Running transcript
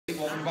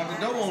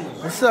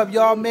What's up,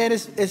 y'all, man?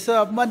 It's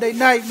Monday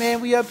night,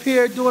 man. We up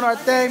here doing our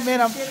thing, man.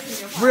 I'm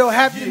real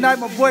happy tonight.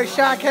 My boy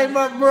Shy came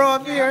up, Merle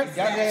up here.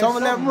 So I'm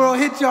gonna let Merle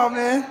hit y'all,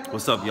 man.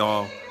 What's up,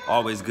 y'all?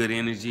 Always good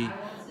energy.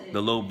 The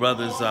little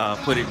brothers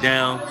put it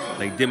down.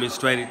 They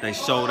demonstrated. They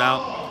showed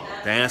out.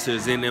 The answer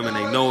is in them, and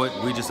they know it.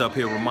 We just up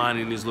here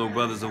reminding these little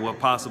brothers of what's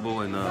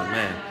possible, and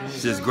man,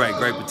 it's just great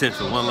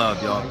potential. One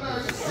love, y'all.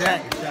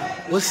 Exactly.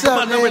 What's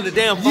up, man? In the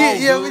damn phone,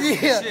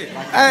 yeah.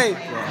 Hey,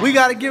 we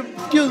gotta give.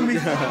 Excuse me.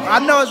 I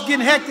know it's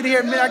getting hectic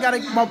here, man. I gotta.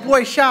 My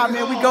boy Shy,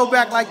 man. We go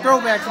back like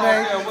throwbacks,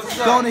 man.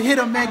 Going to hit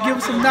him, man. Give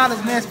him some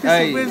knowledge, man. Spit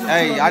some wisdom.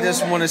 Hey, I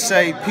just want to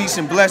say peace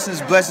and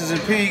blessings, blessings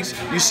and peace.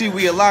 You see,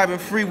 we alive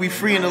and free. We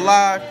free and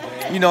alive.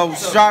 You know,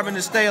 striving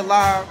to stay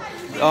alive.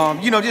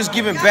 You know, just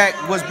giving back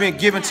what's been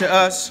given to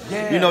us.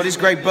 You know, this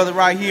great brother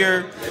right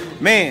here,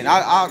 man.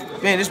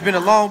 Man, it's been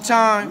a long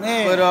time,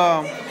 but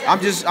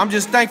I'm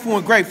just thankful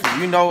and grateful.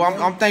 You know,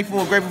 I'm thankful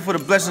and grateful for the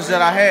blessings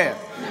that I have.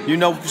 You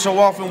know, so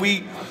often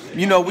we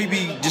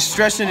be just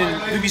stressing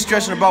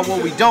about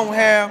what we don't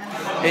have,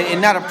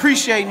 and not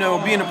appreciating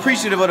or being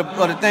appreciative of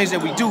the things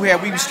that we do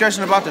have. We be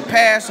stressing about the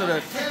past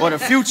or the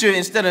future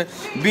instead of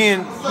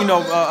being, you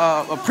know,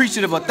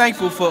 appreciative or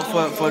thankful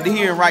for the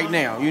here and right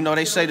now. You know,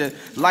 they say that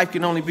life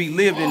can only be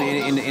lived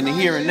in the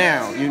here and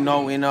now. You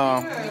know, and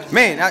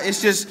man,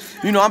 it's just,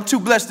 you know, I'm too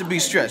blessed to be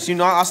stressed. You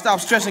know, I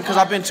stopped stressing because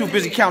I've been too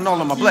busy counting all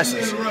of my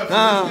blessings.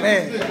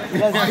 Man,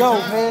 let's go,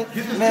 man.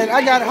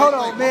 Man, hold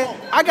on, man.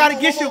 I gotta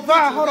get your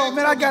vibe. Hold on,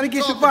 man. I gotta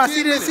get your vibe.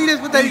 See this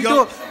what they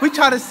doing? We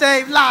trying to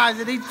save lives,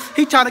 and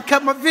he trying to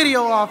cut my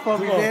video off of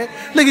me, man.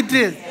 Look at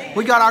this.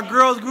 We got our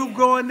girls group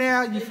going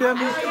now. You feel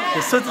me?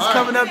 The sisters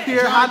coming up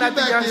here. Holla at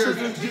the young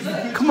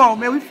sisters. Come on,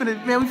 man. We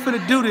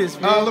finna do this,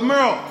 man.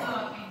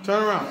 Lamerl,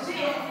 turn around.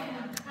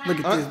 Look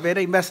at this, man.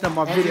 They messing up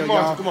my video,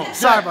 y'all.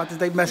 Sorry about this.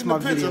 They messing my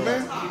video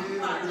up.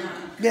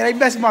 Yeah, they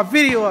messing my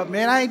video up,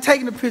 man. I ain't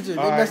taking the picture. They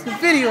messing the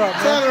video up,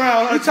 man. Turn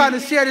around. We trying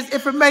to share this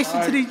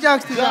information to these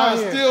youngsters out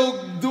here.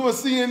 Still doing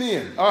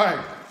CNN. All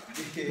right.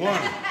 1,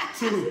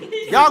 2.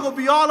 Y'all gonna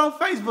be all on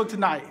Facebook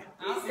tonight.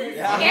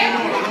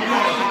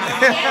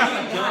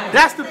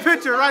 That's the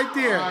picture right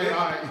there.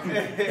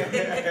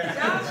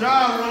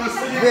 John wanna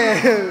see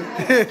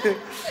it.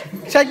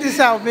 Yeah. Check this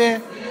out,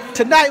 man.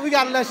 Tonight we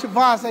gotta let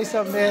Siobhan say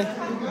something, man.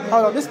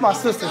 Hold on, this is my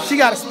sister. She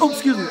gotta. Oops,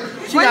 excuse me.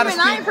 She Wait a gotta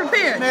minute, I ain't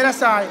prepared. Man,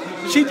 that's all right.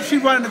 She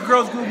running the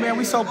girls group, man.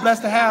 We so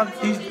blessed to have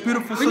these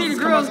beautiful sisters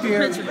come up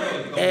here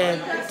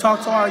and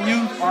talk to our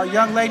youth, our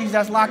young ladies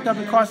that's locked up,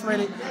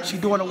 incarcerated. She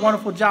doing a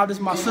wonderful job. This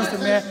is my sister,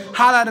 man.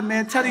 Holla at her,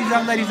 man. Tell these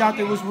young ladies out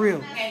there what's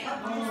real.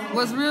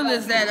 What's real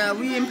is that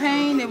we in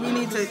pain and we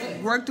need to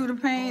work through the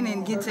pain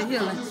and get to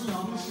healing.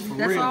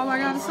 That's all I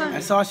gotta say.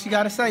 That's all she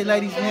gotta say,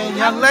 ladies, man.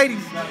 Young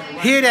ladies,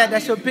 hear that?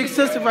 That's your big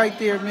sister right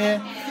there,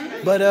 man.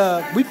 But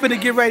we finna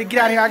get ready to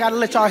get out of here. I gotta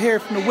let y'all hear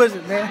it from the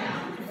wizard, man.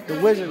 The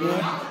wizard, man.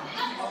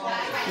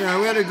 Yeah,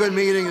 we had a good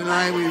meeting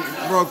tonight. We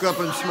broke up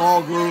in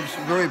small groups,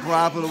 very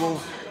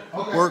profitable,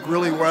 work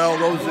really well.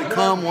 Those that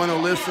come want to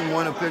listen,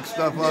 want to pick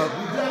stuff up.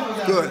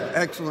 Good,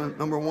 excellent,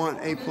 number 1,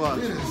 A+.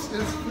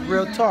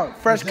 Real talk.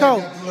 Fresh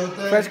coat,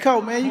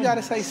 man. You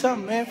gotta say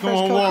something, man. Fresh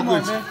coat, come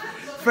on, man.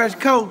 Fresh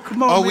coat,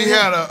 come on, man. We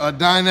had a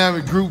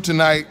dynamic group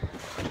tonight.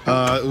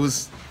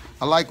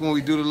 I like when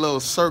we do the little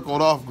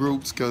circled off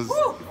groups because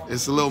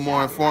it's a little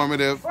more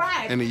informative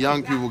and the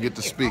young people get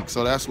to speak.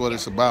 So that's what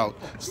it's about.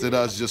 Instead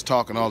of us just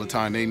talking all the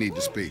time, they need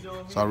to speak.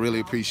 So I really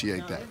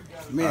appreciate that.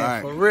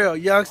 Man, for real,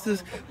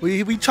 youngsters.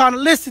 We trying to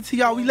listen to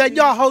y'all. We let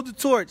y'all hold the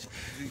torch.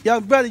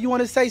 Young brother, you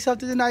want to say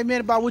something tonight, man,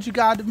 about what you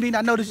got to mean?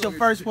 I know this is your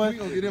first one.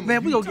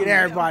 Man, we gonna get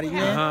everybody,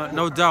 man.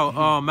 No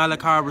doubt.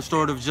 Malachi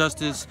Restorative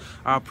Justice.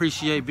 I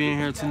appreciate being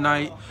here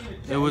tonight.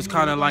 It was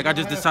kind of like I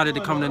just decided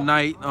to come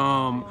tonight,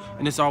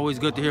 and it's always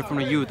good to hear from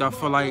the youth. I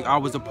feel like I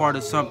was a part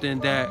of something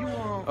that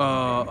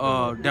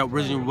that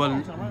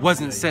originally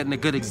wasn't setting a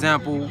good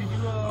example.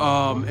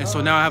 And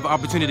so now I have an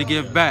opportunity to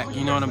give back.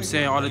 You know what I'm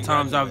saying? All the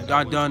times I've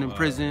done in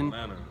prison,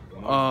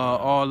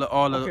 all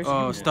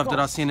the stuff that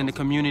I've seen in the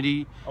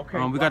community.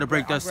 We got to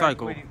break that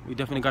cycle. We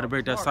definitely got to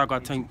break that cycle. I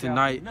think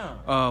tonight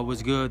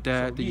was good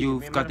that the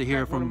youth got to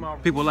hear from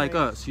people like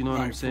us. You know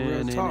what I'm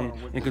saying?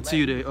 And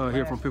continue to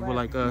hear from people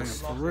like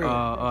us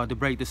to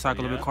break the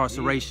cycle of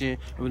incarceration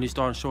and really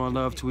start showing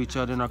love to each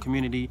other in our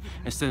community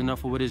and standing up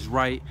for what is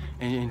right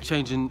and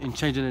changing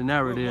the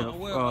narrative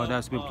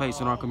that's been placed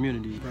in our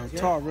community.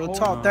 Real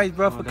talk. Thanks,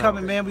 bro, for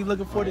coming, man. We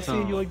looking forward to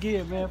seeing you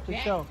again, man, for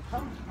sure.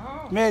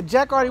 Man,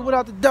 Jack already went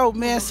out the door,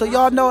 man, so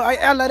y'all know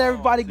I let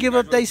everybody give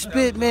up they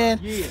spit, man.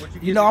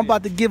 You know, I'm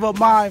about to give up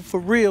mine for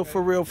real,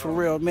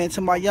 man.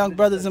 To my young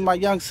brothers and my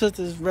young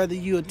sisters, whether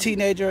you a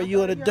teenager or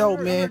you an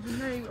adult, man,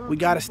 we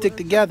gotta stick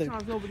together.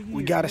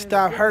 We gotta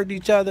stop hurting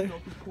each other.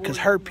 because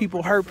hurt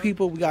people hurt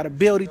people. We got to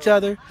build each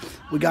other.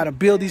 We got to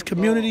build these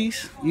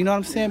communities. You know what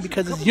I'm saying?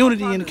 Because it's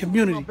unity in the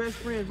community.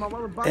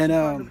 And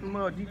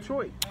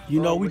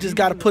you know, we just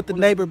got to put the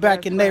neighbor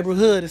back in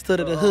neighborhood instead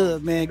of the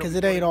hood, man, because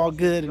it ain't all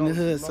good in the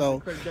hood.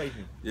 So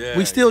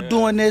we still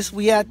doing this.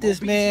 We at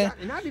this, man.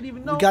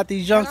 We got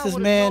these youngsters,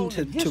 man,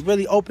 to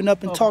really open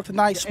up and talk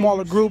tonight,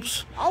 smaller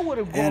groups.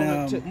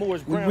 And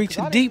we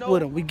reaching deep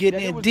with them. We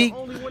getting in deep.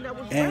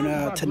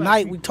 And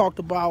tonight we talked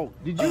about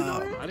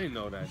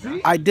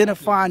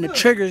identifying the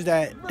triggers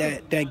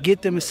that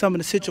get them in some of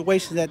the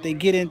situations that they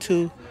get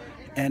into.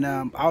 And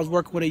I was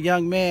working with a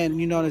young man,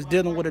 you know, that's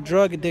dealing with a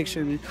drug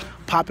addiction,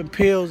 popping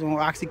pills on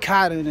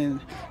Oxycontin,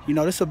 and you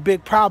know, this is a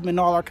big problem in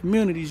all our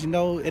communities. You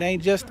know, it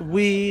ain't just the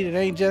weed, it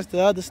ain't just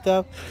the other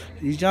stuff.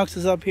 These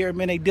youngsters up here,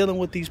 man, they dealing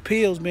with these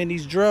pills, man,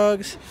 these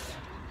drugs.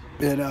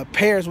 And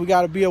parents, we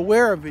got to be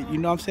aware of it. You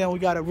know what I'm saying? We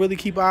got to really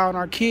keep an eye on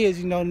our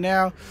kids. You know,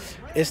 now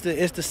it's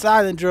the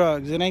silent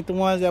drugs. It ain't the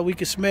ones that we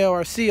can smell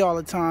or see all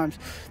the times.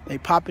 They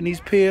popping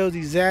these pills,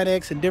 these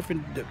Xanax, and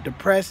different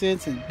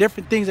depressants and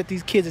different things that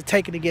these kids are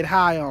taking to get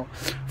high on,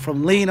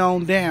 from lean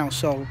on down.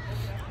 So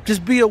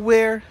just be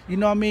aware, you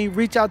know what I mean?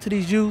 Reach out to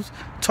these youths,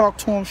 talk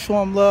to them, show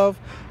them love.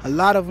 A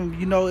lot of them,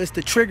 you know, it's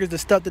the triggers, the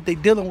stuff that they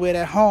dealing with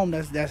at home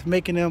that's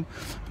making them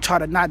try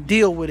to not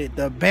deal with it.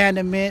 The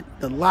abandonment,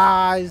 the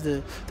lies,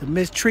 the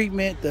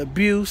mistreatment, the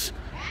abuse,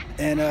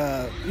 and,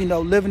 you know,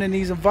 living in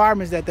these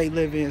environments that they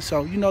live in.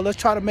 So, you know, let's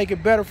try to make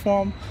it better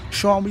for them,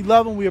 show them we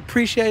love them, we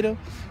appreciate them.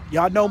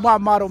 Y'all know my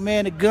motto,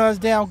 man, the guns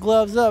down,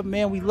 gloves up,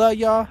 man. We love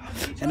y'all,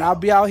 and I'll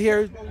be out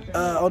here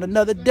on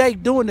another day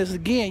doing this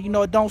again. You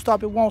know, it don't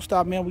stop, it won't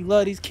stop, man. We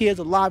love these kids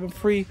alive and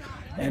free.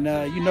 And,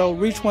 you know,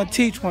 reach one,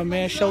 teach one,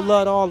 man. Show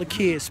love to all the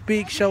kids.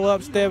 Speak, show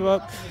up, step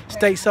up,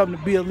 stay something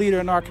to be a leader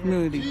in our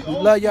community. We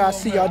love y'all.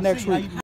 See y'all next week.